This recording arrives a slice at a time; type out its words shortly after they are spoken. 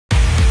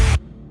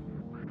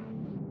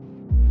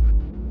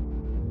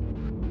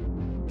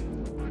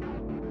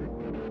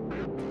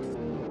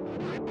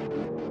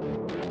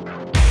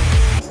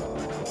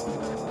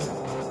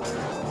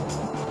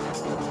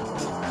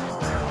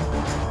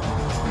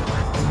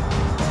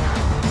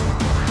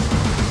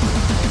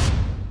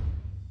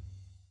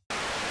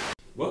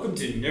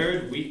to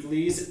Nerd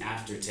Weekly's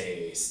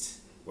AfterTaste,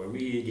 where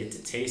we get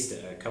to taste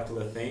a couple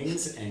of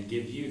things and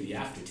give you the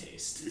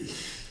aftertaste.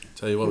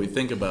 Tell you what we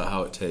think about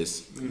how it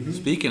tastes. Mm-hmm.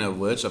 Speaking of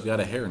which, I've got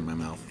a hair in my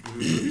mouth.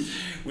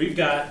 Mm-hmm. We've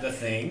got the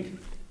thing,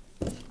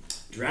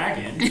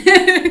 Dragon,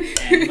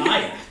 and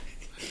Maya.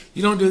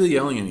 You don't do the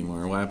yelling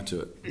anymore. What happened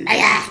to it?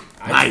 Maya!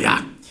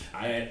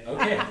 Maya!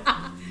 Okay.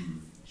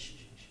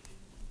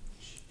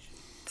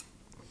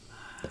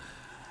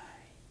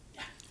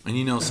 And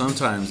you know,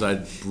 sometimes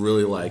I'd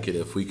really like it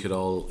if we could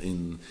all,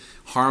 in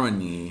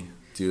harmony,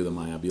 do the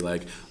Maya. Be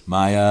like,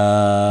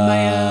 Maya.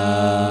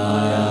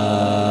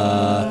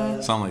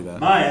 Maya. Something like that.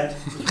 Maya.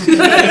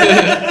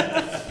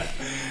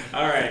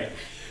 All right.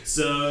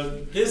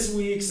 So this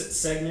week's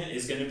segment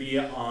is going to be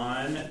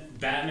on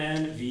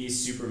Batman v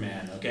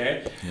Superman,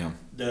 okay? Yeah.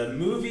 The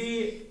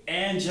movie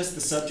and just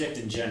the subject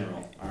in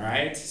general, all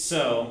right?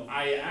 So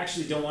I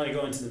actually don't want to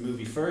go into the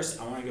movie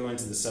first. I want to go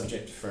into the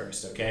subject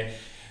first, okay?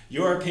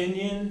 Your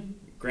opinion,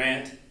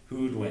 Grant,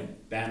 who would win,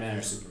 Batman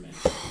or Superman?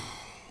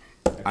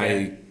 Okay.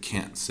 I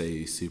can't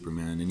say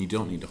Superman, and you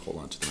don't need to hold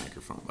on to the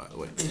microphone, by the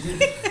way.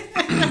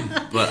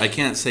 But I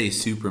can't say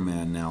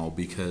Superman now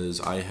because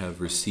I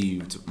have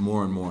received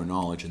more and more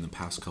knowledge in the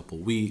past couple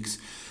weeks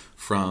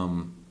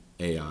from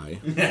AI.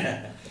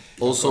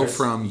 Also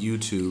from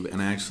YouTube,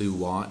 and I actually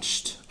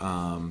watched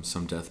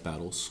some death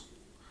battles.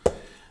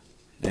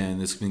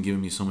 And it's been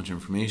giving me so much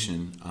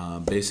information.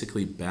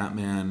 Basically,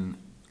 Batman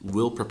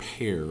will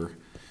prepare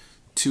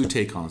to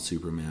take on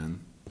Superman.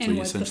 So he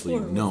essentially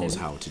knows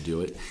how to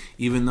do it.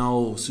 Even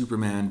though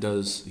Superman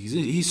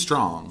he's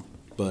strong,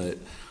 but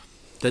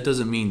that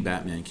doesn't mean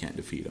Batman can't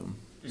defeat him.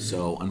 Mm-hmm.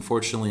 So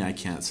unfortunately, I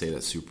can't say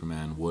that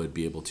Superman would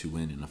be able to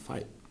win in a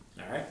fight.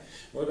 All right.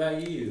 What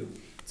about you?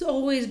 It's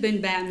always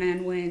been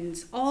Batman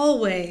wins.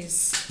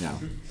 Always. Yeah.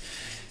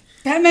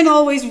 Batman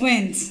always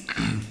wins.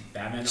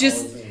 Batman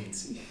always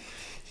wins.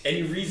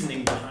 Any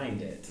reasoning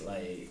behind it?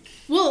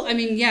 Well, I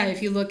mean, yeah,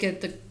 if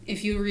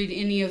you read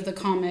any of the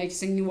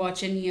comics and you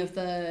watch any of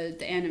the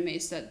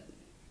animes that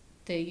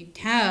they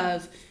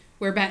have,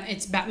 where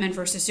it's Batman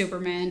versus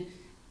Superman,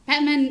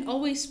 Batman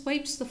always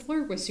wipes the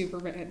floor with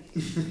Superman.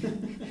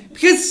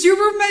 Because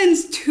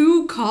Superman's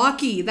too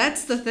cocky.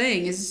 That's the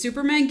thing, is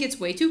Superman gets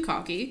way too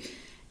cocky,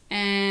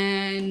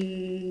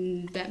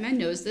 and Batman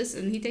knows this,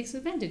 and he takes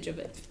advantage of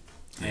it.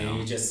 And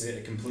he just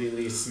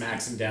completely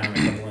smacks him down a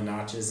couple of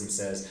notches and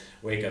says,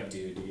 "Wake up,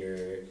 dude!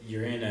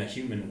 You're in a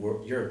human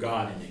world. You're a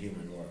god in a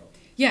human world."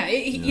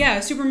 Yeah,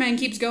 Superman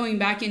keeps going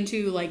back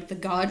into like the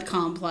god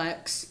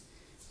complex,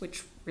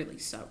 which really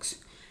sucks.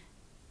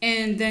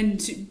 And then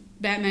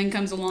Batman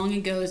comes along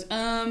and goes,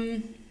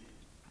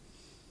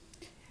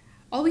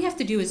 all we have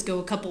to do is go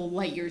a couple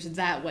light years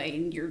that way,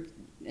 and you're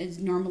as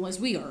normal as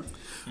we are.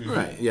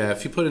 Right. Yeah.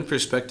 If you put in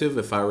perspective,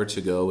 if I were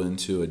to go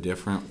into a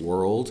different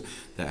world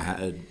that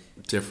had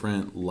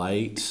different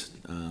light,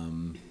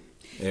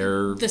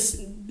 air,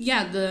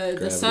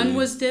 the sun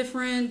was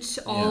different.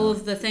 All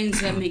of the things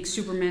that make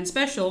Superman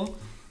special,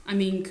 I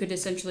mean, could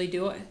essentially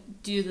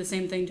do the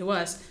same thing to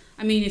us.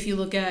 I mean, if you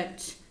look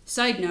at,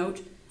 side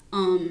note,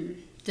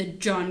 the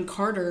John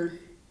Carter.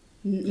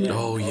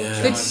 Oh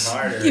yeah. John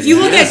Carter. If you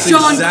look at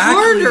John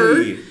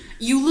Carter,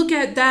 you look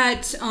at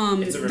that.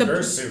 It's a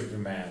reverse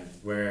Superman,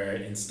 where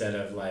instead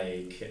of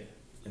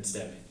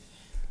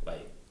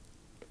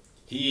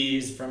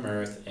he's from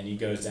Earth and he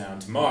goes down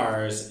to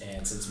Mars,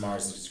 and since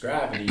Mars'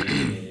 gravity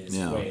is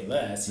way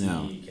less,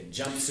 he can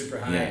jump super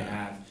high and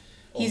have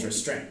ultra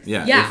strength.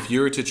 Yeah. If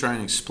you were to try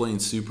and explain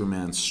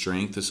Superman's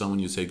strength to someone,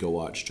 you'd say go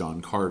watch John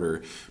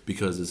Carter,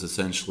 because it's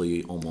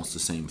essentially almost the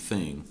same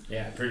thing.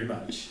 Yeah, pretty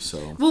much.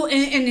 So well,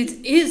 and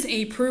it is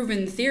a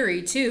proven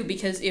theory too,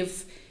 because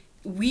if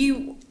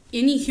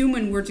any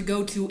human were to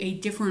go to a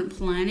different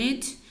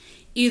planet,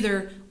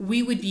 either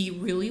we would be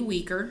really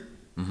weaker,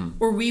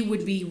 or we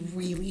would be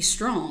really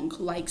strong,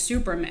 like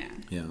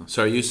Superman. Yeah.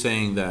 So are you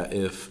saying that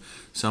if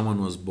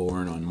someone was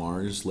born on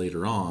Mars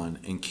later on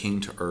and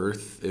came to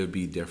Earth, it would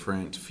be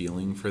different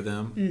feeling for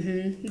them?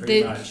 Mm-hmm.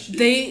 Pretty much.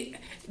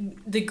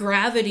 The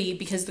gravity,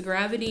 because the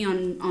gravity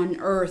on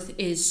Earth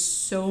is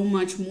so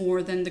much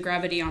more than the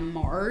gravity on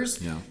Mars,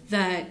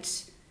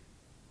 that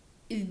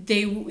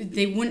they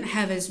wouldn't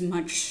have as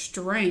much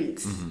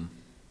strength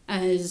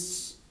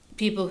as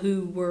people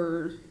who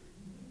were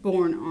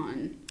born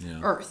on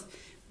Earth.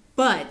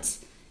 But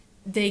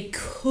they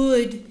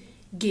could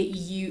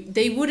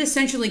they would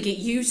essentially get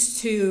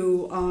used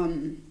to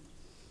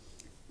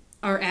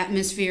our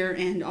atmosphere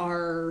and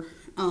our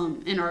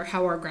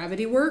how our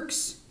gravity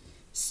works.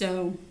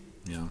 So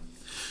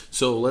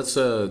So let's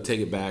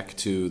take it back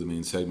to the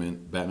main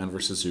segment, Batman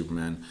versus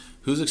Superman.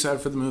 Who's excited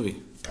for the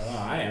movie? Oh,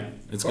 I am.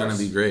 It's going to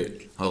be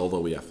great.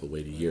 Although we have to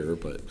wait a year,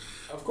 but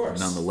of course,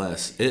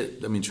 nonetheless,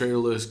 trailer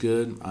looks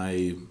good.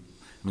 I'm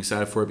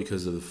excited for it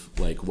because of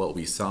what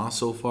we saw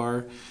so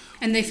far.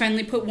 And they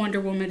finally put Wonder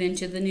Woman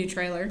into the new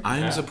trailer.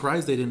 I'm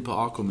surprised they didn't put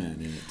Aquaman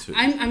in it too.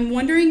 I'm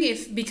wondering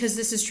if, because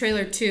this is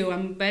trailer 2,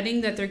 I'm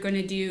betting that they're going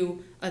to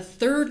do a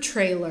third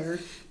trailer,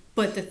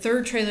 but the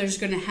third trailer is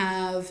going to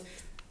have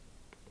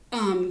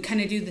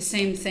kind of do the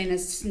same thing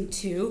as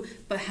 2,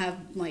 but have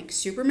like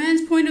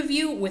Superman's point of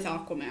view with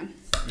Aquaman.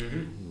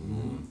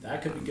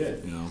 That could be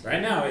good. Yeah.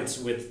 Right now, it's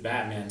with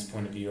Batman's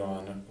point of view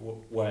on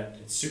what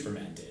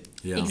Superman did.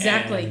 Yeah.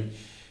 Exactly. And,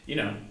 you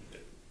know,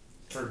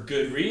 for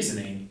good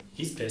reasoning,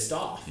 he's pissed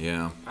off.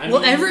 Yeah. I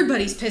Well, mean,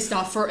 everybody's pissed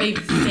off for a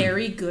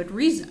very good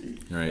reason.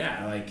 Right.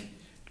 Yeah, like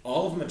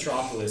all of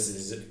Metropolis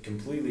is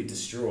completely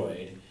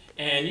destroyed,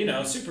 and you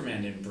know,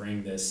 Superman didn't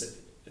bring this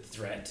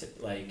threat.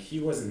 Like he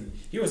wasn't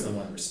the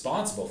one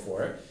responsible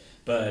for it.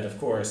 But of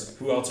course,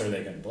 who else are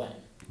they going to blame?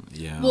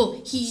 Yeah.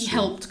 Well, he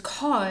helped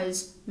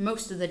cause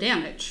most of the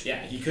damage.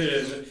 Yeah, he could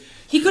have.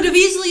 He could have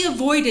easily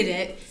avoided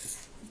it,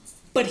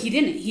 but he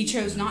didn't. He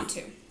chose not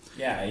to.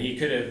 Yeah, he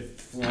could have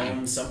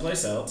flown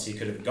someplace else. He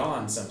could have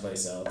gone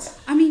someplace else.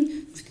 I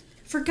mean,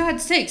 for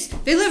God's sakes,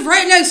 they live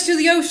right next to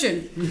the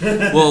ocean.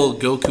 Well,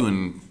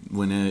 Goku,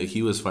 when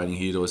he was fighting,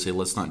 he'd always say,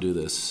 let's not do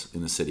this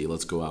in the city.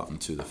 Let's go out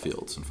into the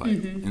fields and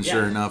fight. And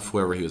sure enough,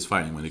 whoever he was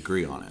fighting would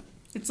agree on it.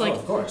 It's like,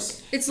 of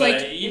course. It's but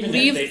like even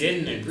if they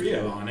didn't agree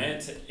on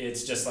it,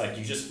 it's just like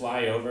you just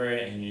fly over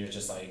it and you're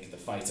just like the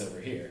fight's over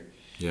here.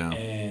 Yeah.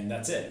 And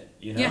that's it.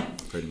 You know. Yeah.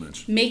 Pretty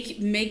much.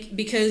 Make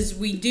because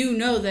we do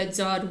know that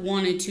Zod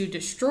wanted to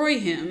destroy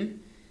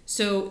him.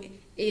 So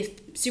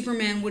if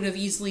Superman would have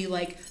easily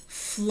like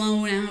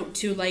flown out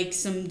to like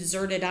some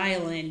deserted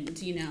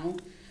island, you know,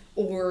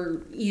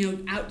 or you know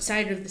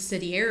outside of the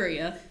city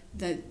area,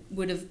 that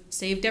would have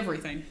saved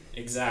everything.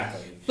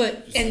 Exactly.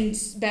 But and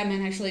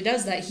Batman actually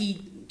does that.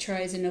 He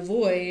tries and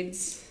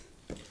avoids.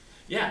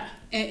 Yeah.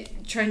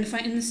 Trying to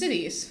fight in the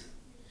cities.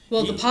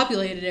 Well, the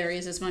populated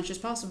areas as much as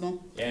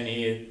possible.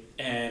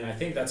 And I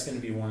think that's going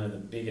to be one of the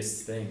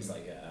biggest things,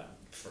 like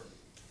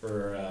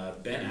for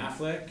Ben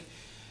Affleck,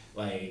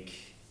 like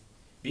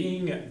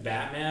being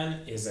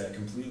Batman is a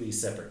completely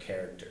separate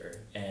character,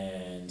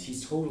 and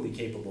he's totally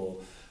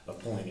capable of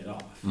pulling it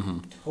off.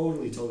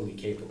 Totally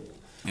capable.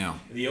 Yeah.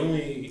 The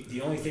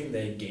only thing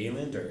that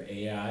Galen or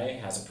AI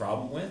has a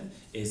problem with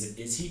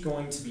is he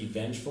going to be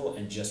vengeful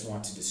and just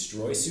want to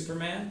destroy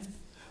Superman,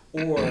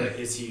 or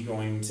is he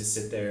going to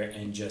sit there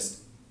and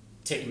just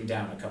take him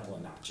down a couple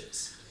of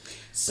notches?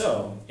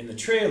 So in the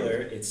trailer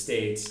it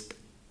states,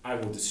 "I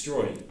will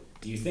destroy you."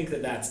 Do you think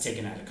that that's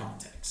taken out of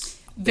context?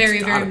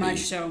 Very much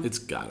so. It's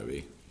gotta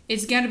be.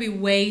 It's got to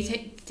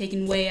be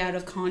taken way out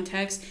of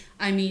context.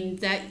 I mean,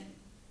 that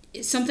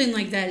something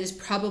like that is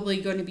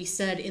probably going to be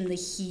said in the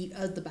heat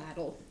of the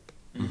battle.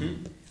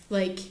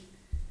 Like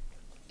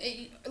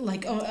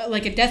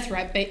a death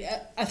threat,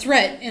 a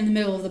threat in the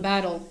middle of the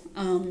battle.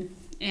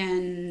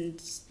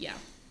 And yeah.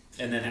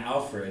 And then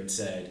Alfred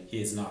said,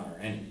 "He is not our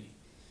enemy."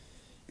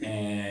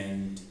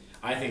 And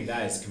I think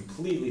that is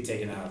completely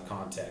taken out of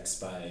context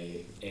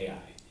by AI.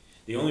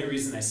 The only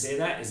reason I say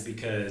that is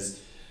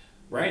because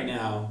right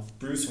now,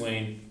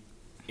 Batman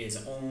is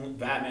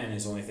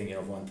only thinking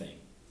of one thing.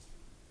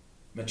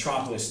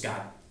 Metropolis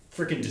got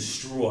freaking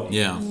destroyed.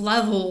 Yeah.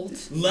 Leveled.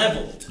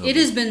 It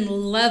has been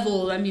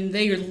leveled. I mean,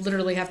 they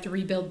literally have to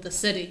rebuild the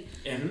city.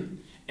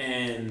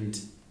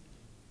 And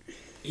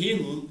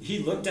he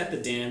looked at the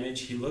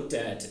damage. He looked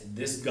at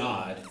this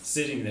god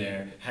sitting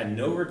there, had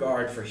no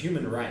regard for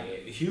human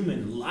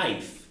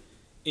life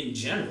in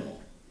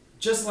general.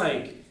 Just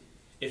like,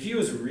 if he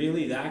was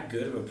really that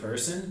good of a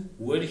person,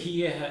 wouldn't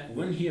he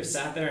have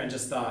sat there and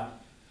just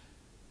thought,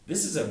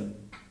 this is a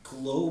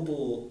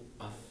global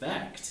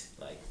effect?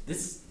 Like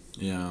this,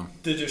 yeah.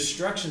 The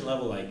destruction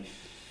level, like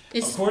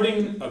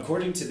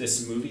according to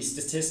this movie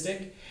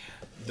statistic,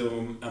 the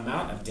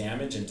amount of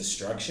damage and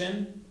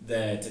destruction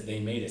that they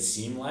made it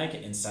seem like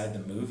inside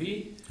the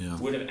movie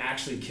would have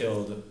actually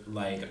killed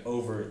like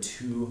over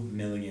 2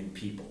 million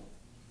people.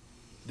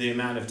 The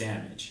amount of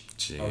damage.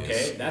 Jeez.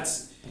 Okay,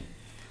 that's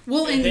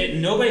well,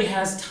 and nobody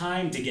has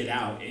time to get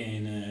out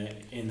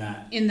in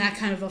that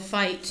kind of a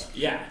fight.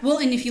 Yeah. Well,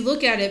 and if you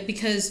look at it,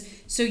 because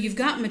so you've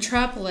got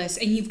Metropolis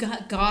and you've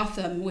got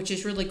Gotham, which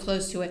is really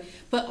close to it,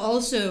 but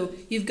also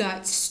you've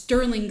got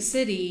Sterling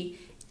City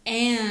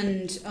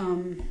and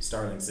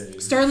Starling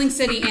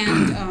City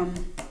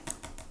and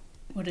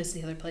what is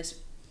the other place?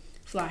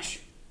 Flash.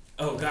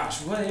 Oh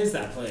gosh, what is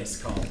that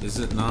place called? Is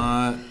it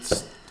not?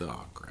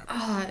 Oh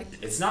crap!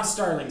 It's not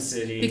Starling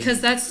City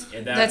because that's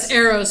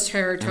Arrow's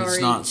territory. And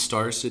it's not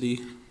Star City.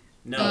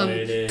 No,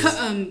 it is.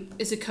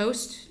 Is it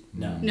Coast?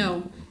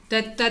 No.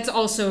 That's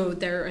also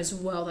there as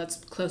well. That's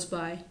close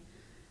by.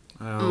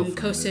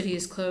 Coast City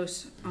is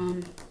close.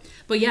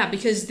 But yeah,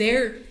 because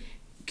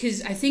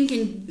I think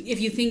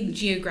if you think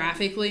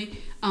geographically,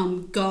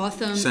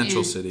 Gotham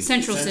Central and City.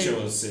 Central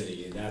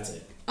City, that's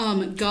it.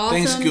 Gotham.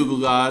 Thanks, Google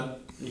God.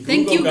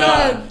 Thank you,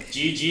 God.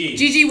 GG.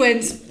 GG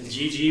wins.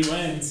 GG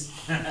wins.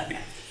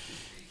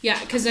 Yeah,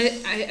 because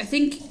I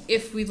think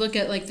if we look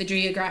at like the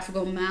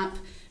geographical map,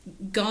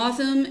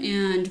 Gotham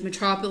and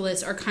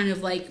Metropolis are kind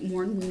of like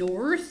more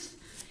north,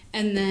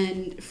 and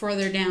then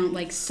further down,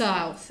 like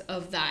south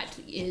of that,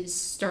 is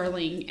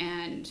Starling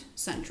and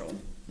Central.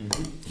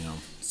 You know.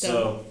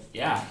 So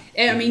yeah.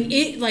 I mean,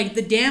 it like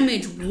the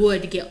damage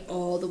would get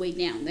all the way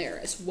down there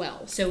as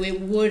well. So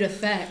it would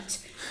affect.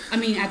 I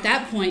mean, at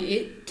that point,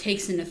 it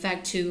takes an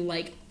effect to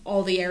like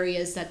all the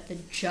areas that the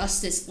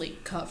Justice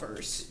League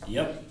covers.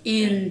 Yep.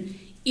 In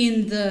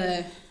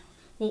the,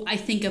 well, I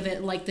think of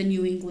it like the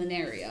New England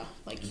area,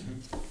 like.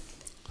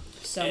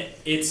 So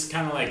it's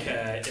kind of like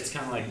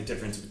the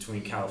difference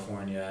between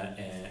California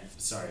and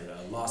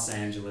Los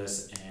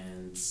Angeles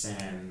and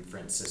San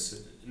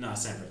Francisco. Not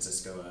San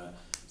Francisco.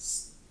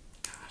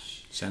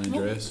 San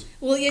Andreas.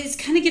 Well, yeah, it's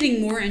kind of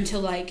getting more into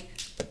like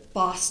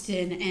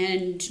Boston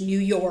and New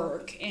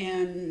York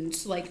and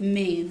like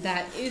Maine.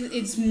 That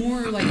it's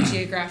more like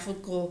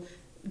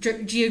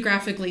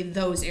geographically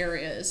those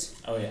areas.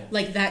 Oh yeah.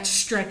 Like that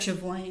stretch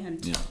of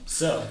land. Yeah.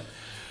 So.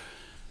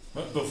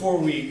 But before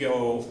we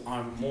go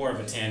on more of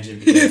a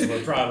tangent, because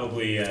we're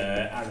probably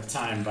out of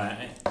time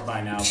by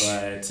now,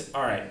 but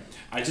all right,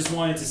 I just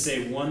wanted to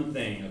say one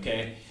thing,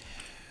 okay?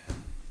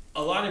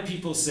 A lot of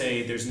people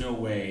say there's no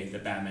way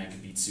that Batman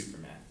could beat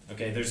Superman,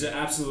 okay? There's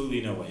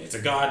absolutely no way. It's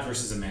a god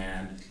versus a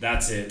man.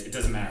 That's it. It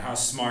doesn't matter how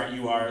smart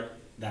you are.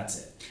 That's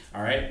it,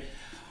 all right?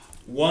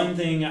 One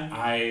thing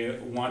I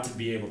want to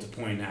be able to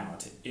point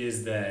out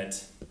is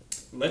that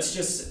let's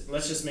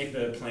just make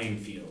the playing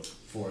field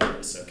for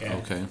this, okay?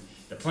 Okay.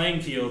 The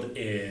playing field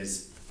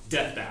is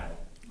death battle.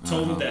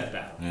 Total death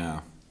battle.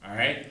 Yeah. All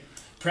right?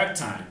 Prep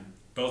time.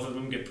 Both of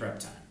them get prep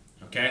time.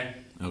 Okay?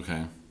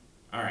 Okay.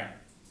 All right.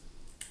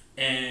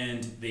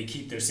 And they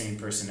keep their same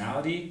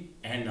personality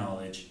and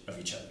knowledge of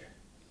each other.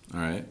 All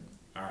right.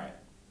 All right.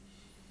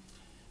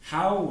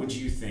 How would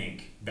you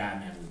think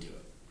Batman would do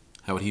it?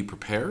 How would he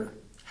prepare?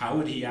 How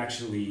would he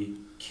actually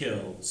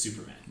kill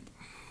Superman?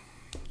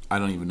 I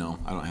don't even know.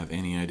 I don't have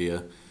any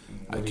idea.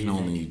 What I do can you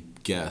only think?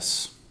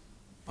 guess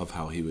of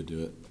how he would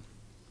do it.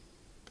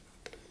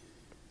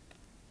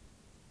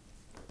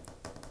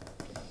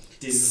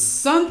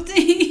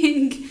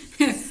 Something,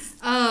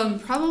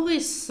 probably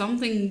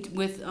something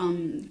with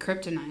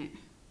kryptonite.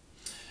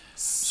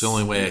 It's the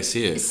only way I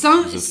see it.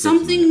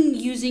 Something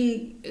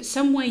using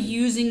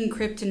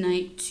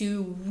kryptonite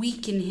to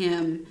weaken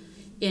him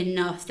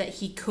enough that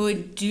he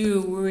could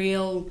do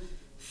real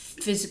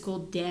physical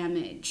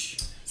damage.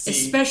 See,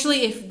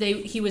 especially if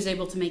he was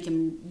able to make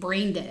him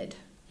brain dead.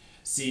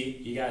 See,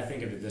 you gotta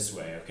think of it this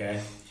way,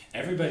 okay?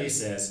 Everybody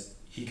says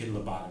he can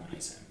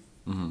lobotomize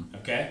him,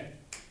 okay?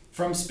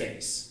 From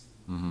space.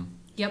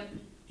 Yep.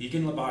 He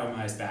can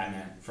lobotomize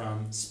Batman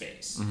from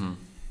space.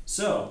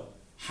 So,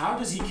 how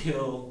does he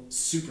kill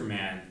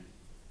Superman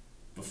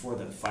before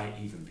the fight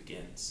even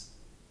begins?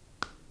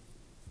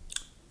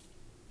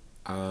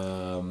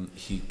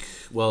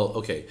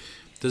 Okay.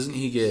 Doesn't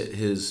he get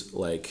his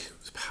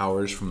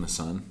powers from the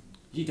sun?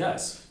 He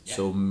does. Yeah.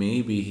 So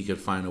maybe he could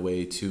find a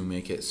way to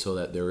make it so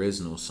that there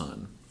is no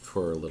sun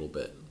for a little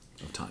bit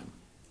of time.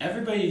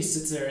 Everybody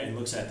sits there and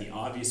looks at the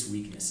obvious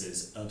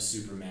weaknesses of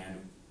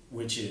Superman,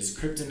 which is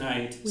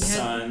kryptonite,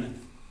 sun.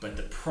 But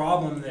the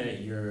problem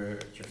that you're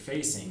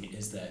facing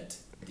is that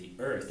the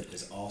Earth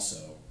is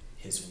also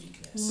his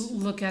weakness.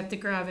 Look at the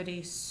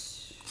gravity.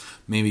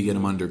 Maybe get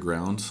him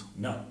underground.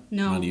 No.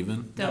 Not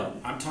even. No.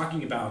 I'm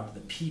talking about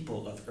the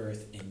people of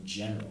Earth in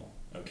general.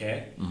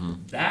 Okay.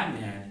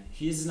 Batman,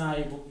 he is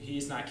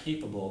not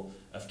capable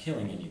of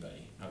killing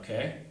anybody.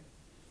 Okay.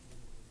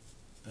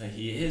 But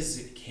he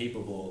is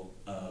capable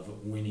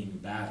of winning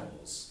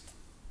battles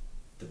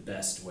the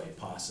best way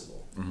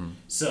possible.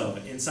 So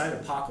inside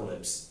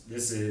Apocalypse,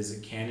 this is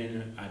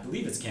canon. I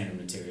believe it's canon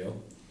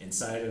material.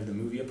 Inside of the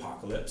movie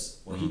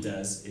Apocalypse, what he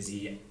does is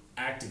he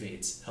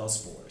activates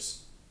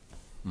Hellspores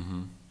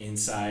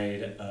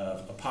inside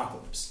of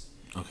Apocalypse.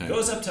 Okay. He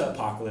goes up to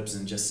Apocalypse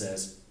and just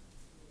says,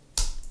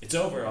 "It's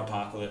over,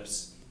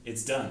 Apocalypse.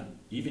 It's done.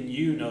 Even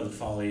you know the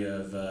folly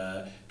of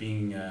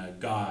being a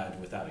god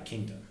without a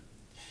kingdom."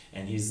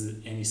 And he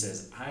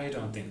says, "I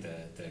don't think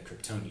that the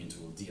Kryptonians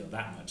will deal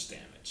that much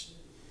damage."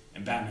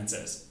 And Batman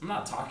says, "I'm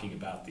not talking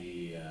about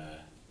the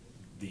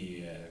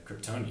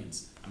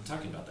Kryptonians. I'm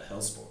talking about the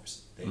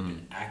Hellspores. They've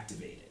been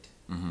activated."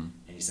 And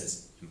he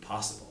says,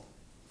 "Impossible.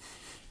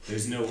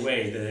 There's no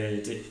way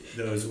that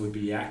those would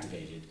be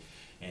activated."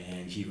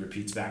 And he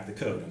repeats back the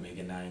code,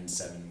 Omega 9,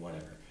 7,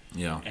 whatever.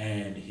 Yeah.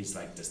 And he's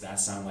like, "Does that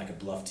sound like a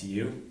bluff to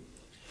you?"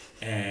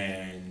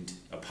 And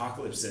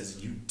Apocalypse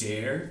says, You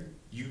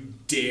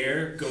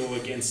dare go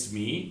against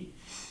me?"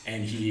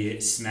 And he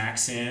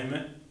smacks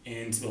him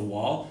into the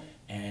wall.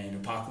 And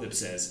Apocalypse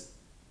says,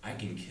 "I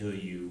can kill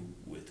you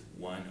with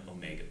one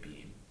Omega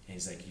beam." And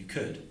he's like, "You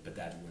could, but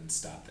that wouldn't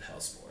stop the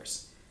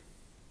Hellspores."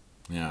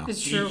 Yeah.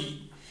 It's true.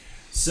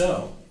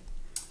 So,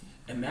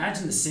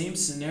 imagine the same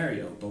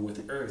scenario, but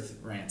with Earth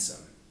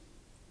ransom.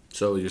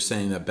 So you're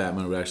saying that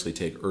Batman would actually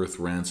take Earth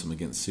ransom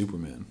against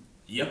Superman?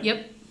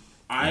 Yep.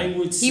 I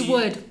would see...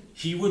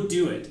 He would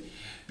do it.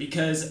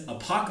 Because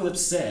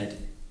Apocalypse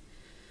said,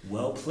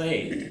 "Well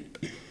played.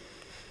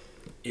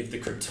 If the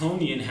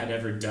Kryptonian had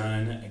ever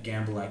done a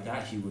gamble like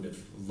that, he would have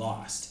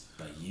lost.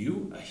 But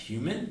you, a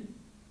human,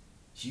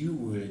 you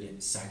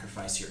would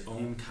sacrifice your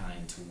own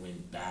kind to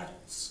win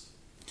battles."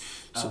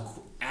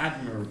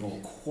 admirable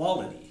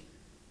quality.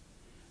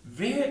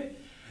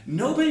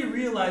 Nobody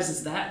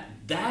realizes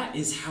that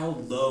is how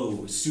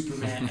low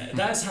Superman,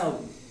 that's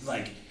how,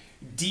 like,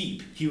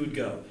 deep he would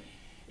go.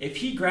 If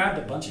he grabbed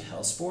a bunch of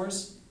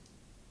Hellspores,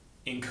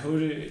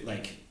 encoded,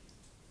 like,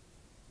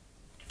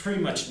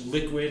 pretty much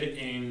liquid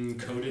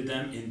encoded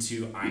them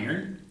into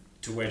iron,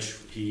 to which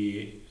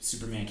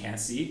Superman can't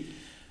see,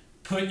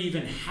 put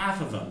even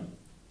half of them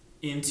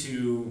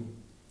into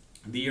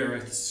the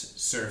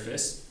Earth's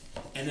surface,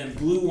 and then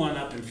blew one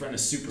up in front of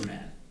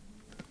Superman.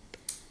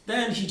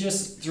 Then he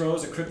just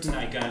throws a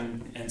kryptonite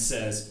gun and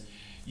says,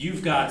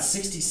 "You've got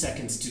 60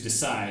 seconds to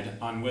decide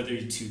on whether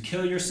to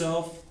kill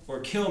yourself or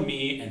kill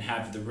me and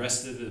have the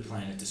rest of the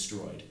planet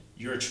destroyed.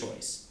 Your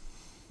choice."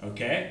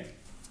 Okay?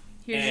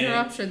 Here's your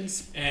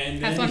options.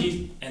 And have then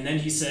fun.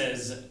 he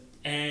says,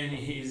 and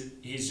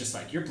he's just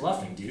like, "You're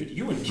bluffing, dude.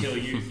 You wouldn't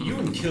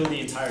kill the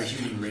entire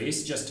human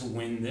race just to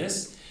win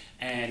this."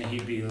 And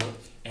he'd be,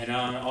 and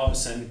all of a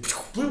sudden,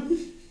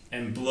 bloop,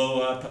 and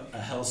blow up a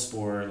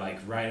Hellspore, like,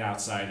 right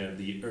outside of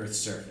the Earth's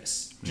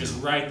surface.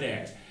 Just right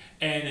there.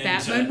 And then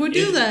Batman would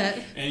do that.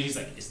 And he's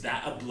like, "Is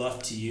that a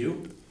bluff to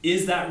you?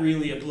 Is that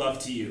really a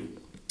bluff to you?"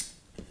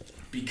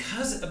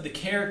 Because of the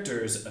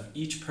characters of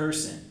each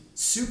person,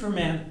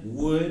 Superman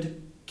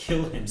would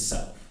kill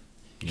himself.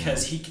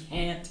 Because he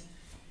can't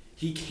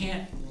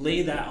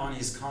lay that on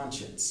his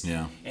conscience.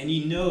 Yeah. And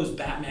he knows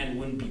Batman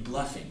wouldn't be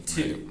bluffing,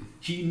 too. Right.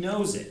 He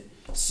knows it.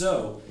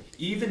 So,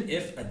 even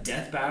if a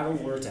death battle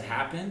were to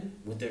happen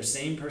with their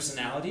same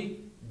personality,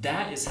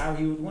 that is how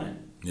he would win.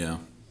 Yeah.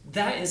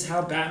 That is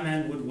how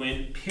Batman would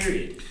win,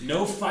 period.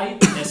 No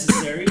fight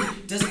necessary.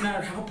 Doesn't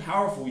matter how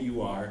powerful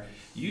you are.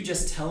 You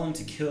just tell him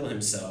to kill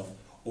himself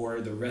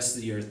or the rest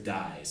of the Earth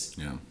dies.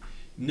 Yeah.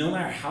 No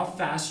matter how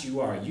fast you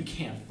are, you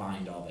can't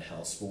find all the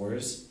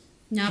Hellspores.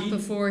 Not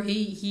before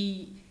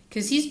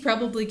because he's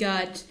probably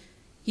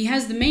he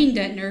has the main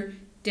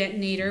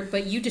detonator,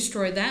 but you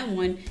destroy that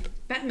one.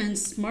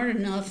 Batman's smart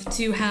enough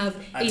to have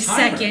a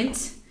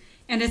second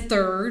and a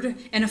third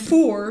and a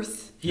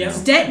fourth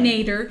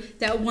detonator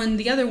that when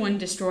the other one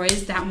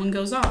destroys, that one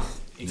goes off.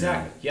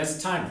 Exactly. He has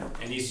a timer,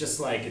 and he's just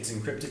like, it's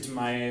encrypted to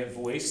my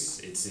voice,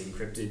 it's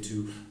encrypted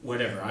to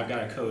whatever. I've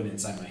got a code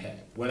inside my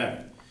head.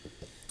 Whatever.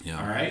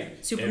 Yeah. All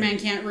right? Superman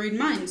can't read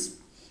minds.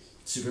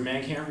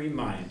 Superman can't read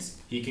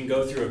minds. He can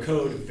go through a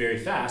code very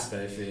fast,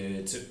 but if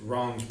it's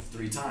wrong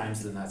 3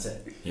 times, then that's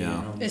it. Yeah.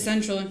 You know?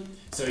 Essentially.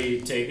 So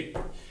you take it.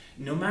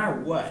 No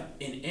matter what,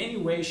 in any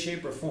way,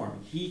 shape, or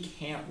form, he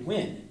can't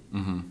win.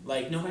 Mm-hmm.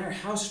 Like, no matter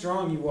how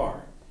strong you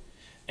are.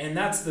 And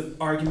that's the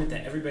argument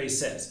that everybody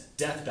says.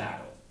 Death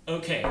battle.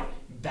 Okay,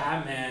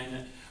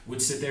 Batman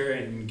would sit there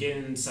and get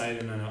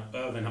inside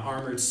of an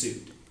armored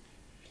suit.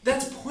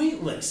 That's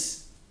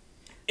pointless.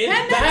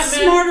 Batman's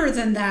smarter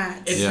than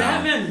that.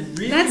 Batman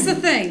really... That's the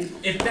thing.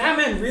 If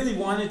Batman really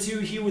wanted to,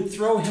 he would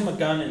throw him a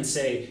gun and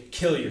say,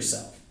 "Kill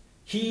yourself."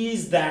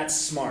 He's that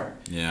smart.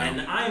 Yeah.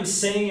 And I'm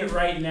saying it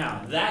right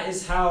now. That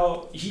is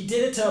how he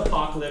did it to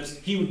Apocalypse.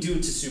 He would do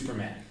it to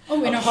Superman.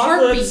 Oh, in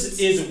Apocalypse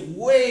is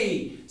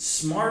way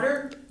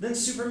smarter than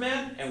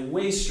Superman and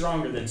way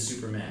stronger than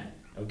Superman.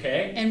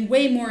 Okay? And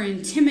way more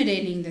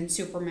intimidating than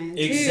Superman,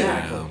 too.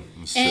 Exactly.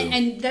 Yeah,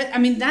 and that, I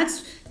mean,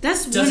 that's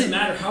doesn't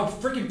matter how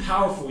freaking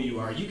powerful you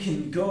are. You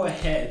can go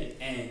ahead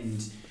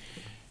and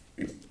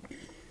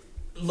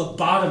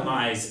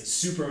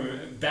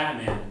lobotomize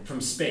Batman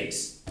from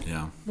space.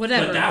 Yeah.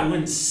 Whatever. But that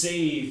wouldn't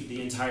save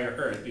the entire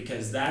Earth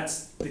because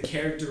that's the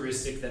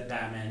characteristic that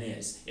Batman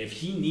is. If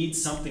he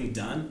needs something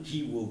done,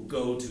 he will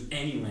go to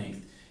any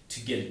length to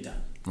get it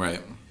done.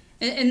 Right.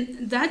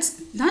 And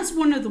that's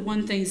one of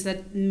the things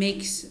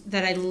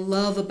that I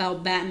love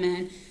about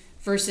Batman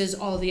versus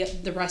all the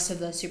rest of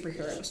the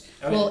superheroes.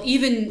 Okay. Well,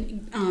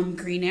 even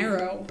Green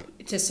Arrow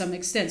to some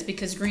extent,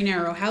 because Green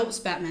Arrow helps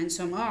Batman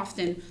so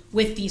often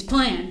with these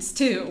plans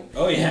too.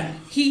 Oh yeah.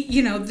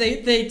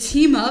 They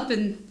team up,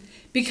 and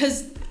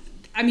because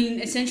I mean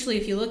essentially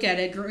if you look at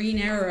it, Green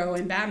Arrow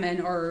and Batman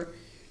are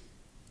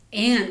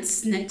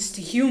ants next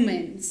to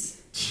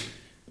humans.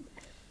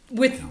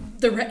 With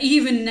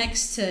even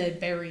next to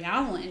Barry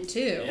Allen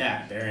too.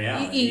 Yeah, Barry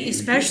Allen.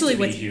 Especially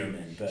with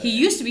human, he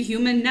used to be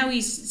human. Now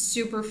he's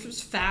super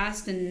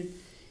fast and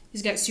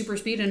he's got super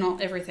speed and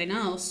everything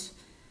else.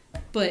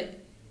 But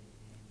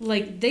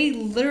like they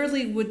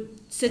literally would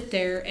sit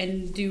there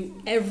and do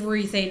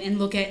everything and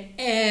look at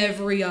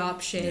every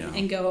option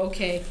and go,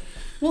 okay.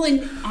 Well,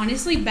 and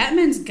honestly,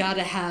 Batman's got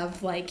to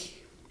have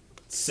like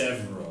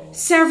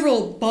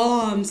several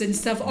bombs and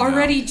stuff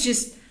already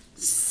just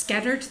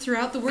scattered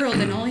throughout the world,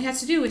 and all he has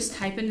to do is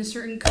type in a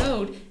certain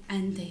code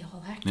and they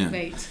all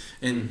activate.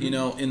 Yeah. And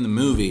in the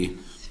movie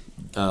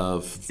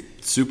of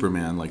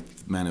Superman, like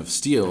Man of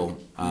Steel,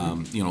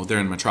 they're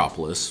in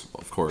Metropolis,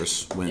 of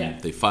course, when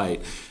they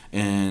fight,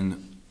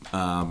 and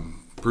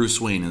Bruce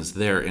Wayne is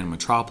there in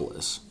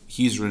Metropolis.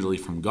 He's really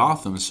from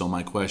Gotham, so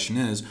my question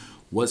is,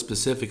 what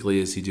specifically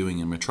is he doing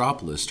in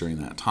Metropolis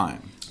during that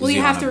time? Well,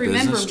 you have to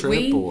remember,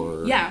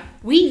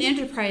 Wayne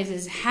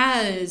Enterprises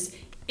has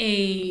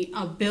a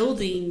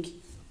building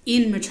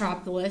in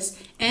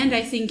Metropolis, and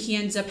I think he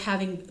ends up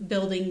having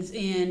buildings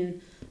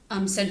in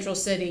Central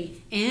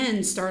City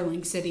and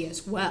Starling City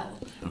as well.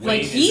 Wayne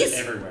Like he's is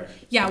everywhere.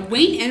 Yeah,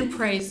 Wayne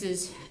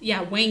Enterprises.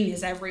 Yeah, Wayne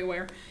is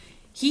everywhere.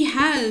 He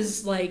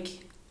has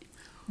like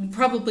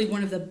probably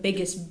one of the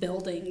biggest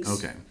buildings.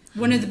 Okay.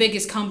 One of the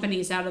biggest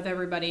companies out of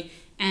everybody,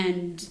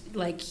 and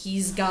like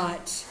he's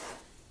got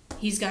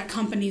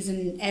companies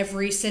in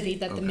every city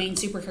that the main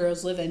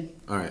superheroes live in.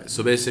 All right.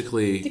 So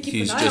basically, To keep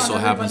he's an eye just so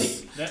on happens.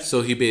 everybody.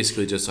 So he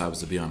basically just happens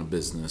to be on a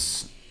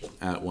business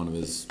at one of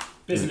his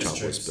Business Metropolis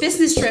trips. buildings.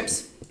 Business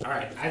trips. All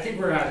right, I think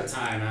we're out of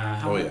time.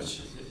 How Oh,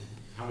 much?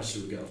 How much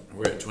should we go?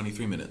 We're at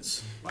 23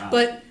 minutes. Wow.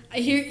 But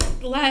here,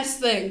 last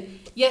thing.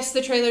 Yes,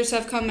 the trailers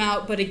have come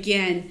out, but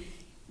again,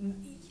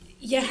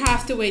 you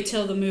have to wait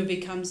till the movie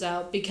comes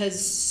out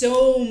because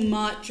so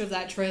much of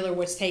that trailer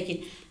was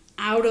taken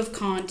out of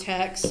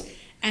context,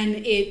 and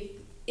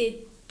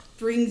it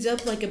brings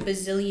up like a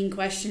bazillion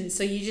questions.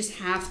 So you just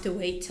have to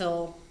wait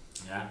till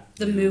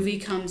the movie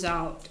comes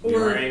out. We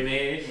already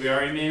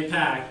made a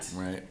pact.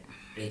 Right.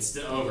 It's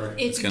over.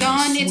 It's gonna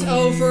done. be It's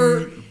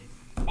over.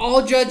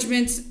 All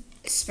judgments,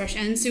 especially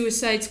and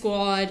Suicide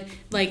Squad,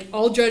 like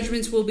all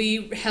judgments will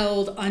be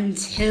held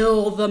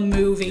until the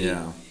movie.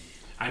 Yeah.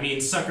 I mean,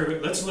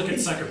 let's look at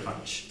Sucker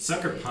Punch.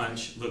 Sucker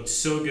Punch looked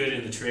so good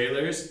in the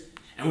trailers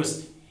and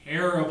was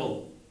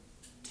terrible.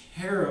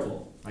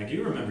 Terrible. Like,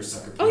 you remember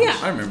Sucker Punch. Oh, yeah.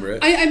 I remember it.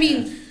 I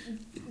mean,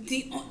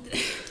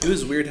 It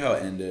was weird how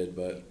it ended,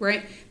 but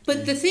right.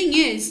 But the thing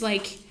is,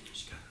 like,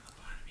 She got a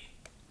lobotomy.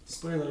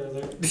 Spoiler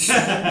alert.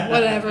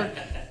 whatever.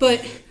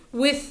 But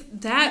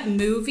with that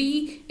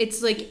movie,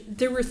 it's like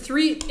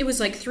it was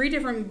like three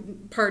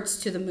different parts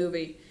to the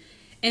movie.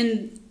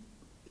 And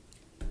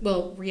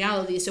well,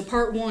 reality. So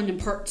part 1 and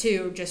part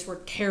 2 just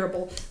were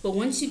terrible. But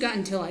once you got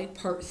into like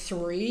part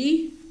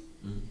 3,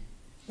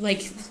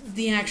 like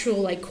the actual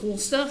like cool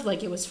stuff,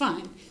 like it was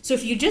fine. So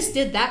if you just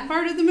did that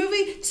part of the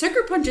movie,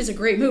 Sucker Punch is a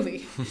great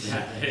movie.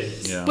 Yeah, it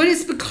is. yeah. But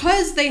it's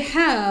because they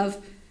have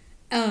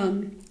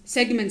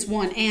segments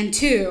 1 and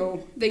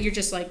 2 that you're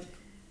just like,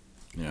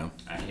 Yeah.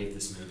 I hate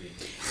this movie.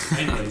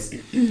 Anyways,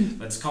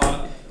 let's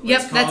call it.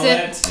 Yep,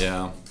 that's it.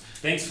 Yeah.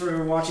 Thanks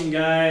for watching,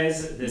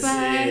 guys. This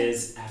Bye.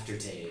 is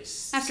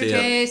AfterTaste.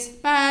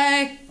 AfterTaste.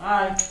 Bye.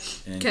 Bye.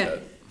 And Okay.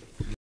 cut.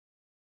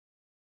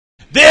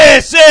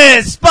 This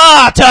is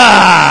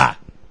Sparta!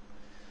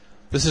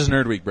 This is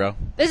Nerd Week, bro.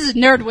 This is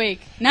Nerd Week.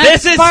 Not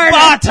This is Sparta.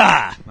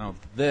 Sparta! No,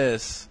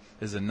 this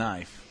is a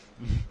knife.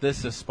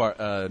 This is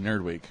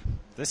Nerd Week.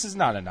 This is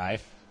not a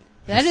knife.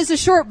 That is a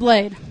short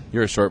blade.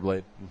 You're a short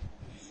blade.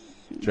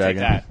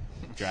 Dragon. Take that,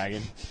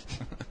 dragon.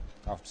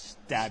 I'll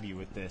stab you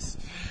with this.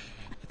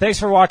 Thanks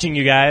for watching,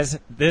 you guys.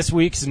 This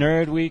week's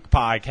Nerd Week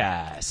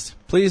podcast.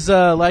 Please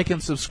like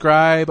and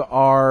subscribe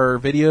our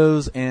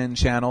videos and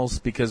channels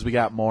because we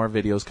got more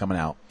videos coming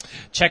out.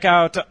 Check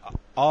out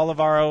all of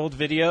our old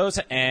videos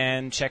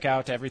and check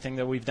out everything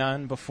that we've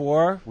done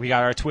before. We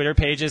got our Twitter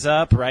pages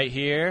up right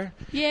here.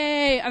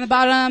 Yay! On the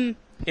bottom.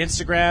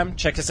 Instagram,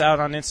 check us out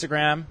on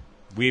Instagram.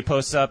 We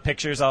post up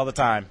pictures all the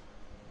time.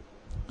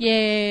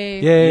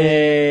 Yay!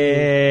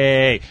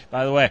 Yay!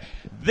 By the way,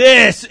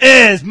 this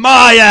is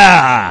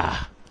Maya!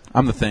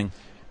 I'm the thing.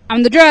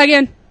 I'm the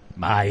dragon.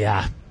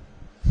 Maya.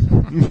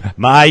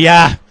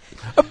 Maya.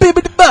 A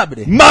bibbidi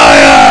bobbidi.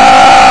 Maya!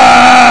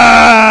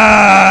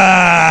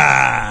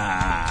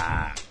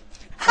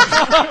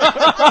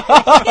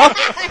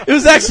 It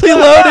was actually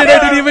loaded. I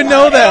didn't even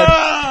know that.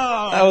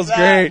 That was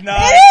great.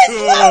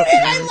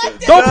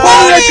 Don't point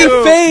it at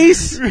your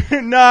face.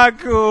 Not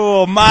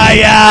cool.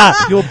 Maya.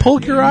 You'll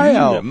poke your eye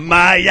out.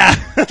 Maya.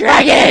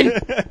 Dragon!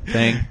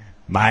 Thing.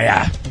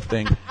 Maya.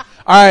 Thing.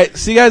 All right.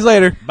 See you guys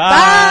later.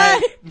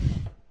 Bye.